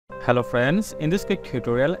Hello friends, in this quick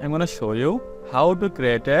tutorial I'm going to show you how to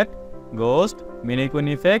create a ghost mannequin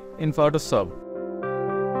effect in Photoshop.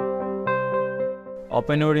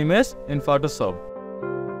 Open your image in Photoshop.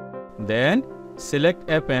 Then select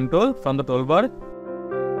a pen tool from the toolbar.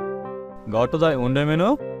 Go to the window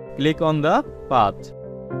menu, click on the path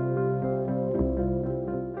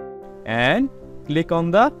and click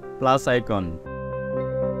on the plus icon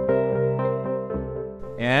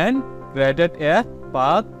and create a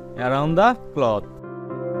path around the cloth.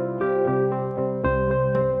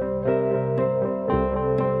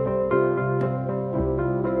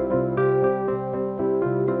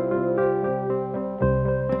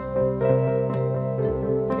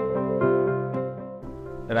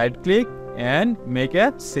 Right click and make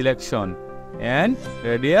a selection and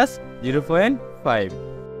radius 0.5.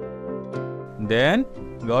 Then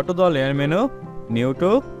go to the layer menu, new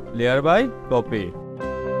to layer by copy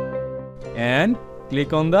and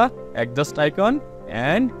click on the adjust icon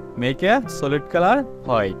and make a solid color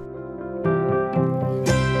white.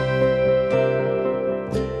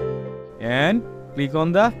 And click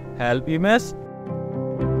on the help image.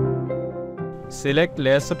 Select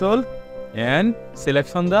lasso tool and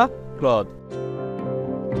select on the cloth.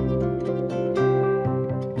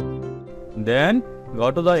 Then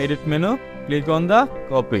go to the edit menu, click on the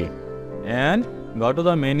copy and go to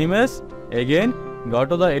the main image. Again go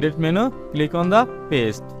to the edit menu, click on the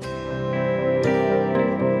paste.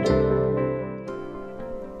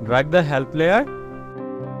 Drag the help layer.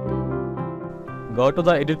 Go to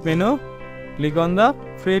the edit menu, click on the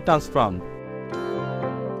free transform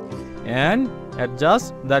and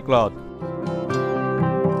adjust the cloth.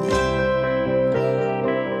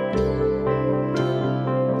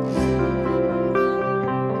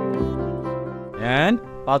 And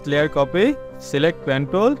path layer copy, select pen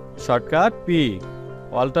tool, shortcut P,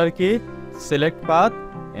 alter key, select path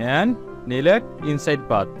and delete inside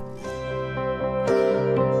path.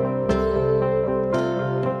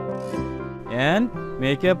 And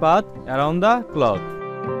make a path around the cloth.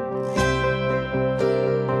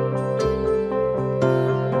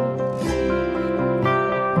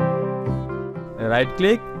 Right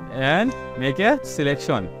click and make a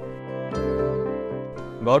selection.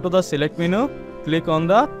 Go to the select menu, click on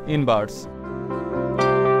the inverse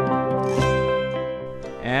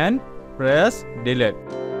and press delete.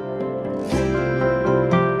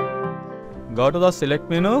 Go to the select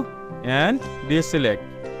menu and deselect.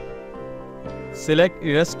 Select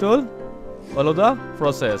erase tool, follow the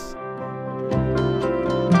process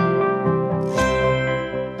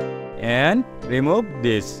and remove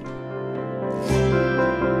this.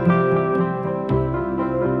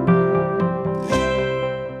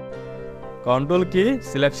 Ctrl key,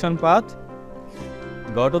 selection path.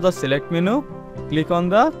 Go to the select menu, click on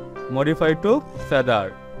the modify to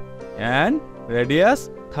feather and radius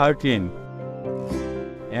 13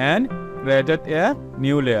 and create a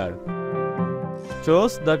new layer.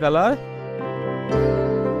 Choose the color,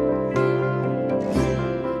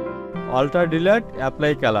 alter delete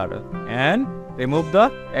apply color and remove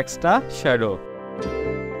the extra shadow.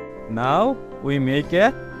 Now we make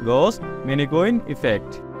a ghost mannequin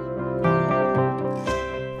effect.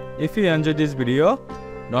 If you enjoyed this video,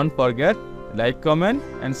 don't forget like, comment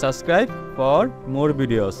and subscribe for more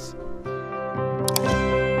videos.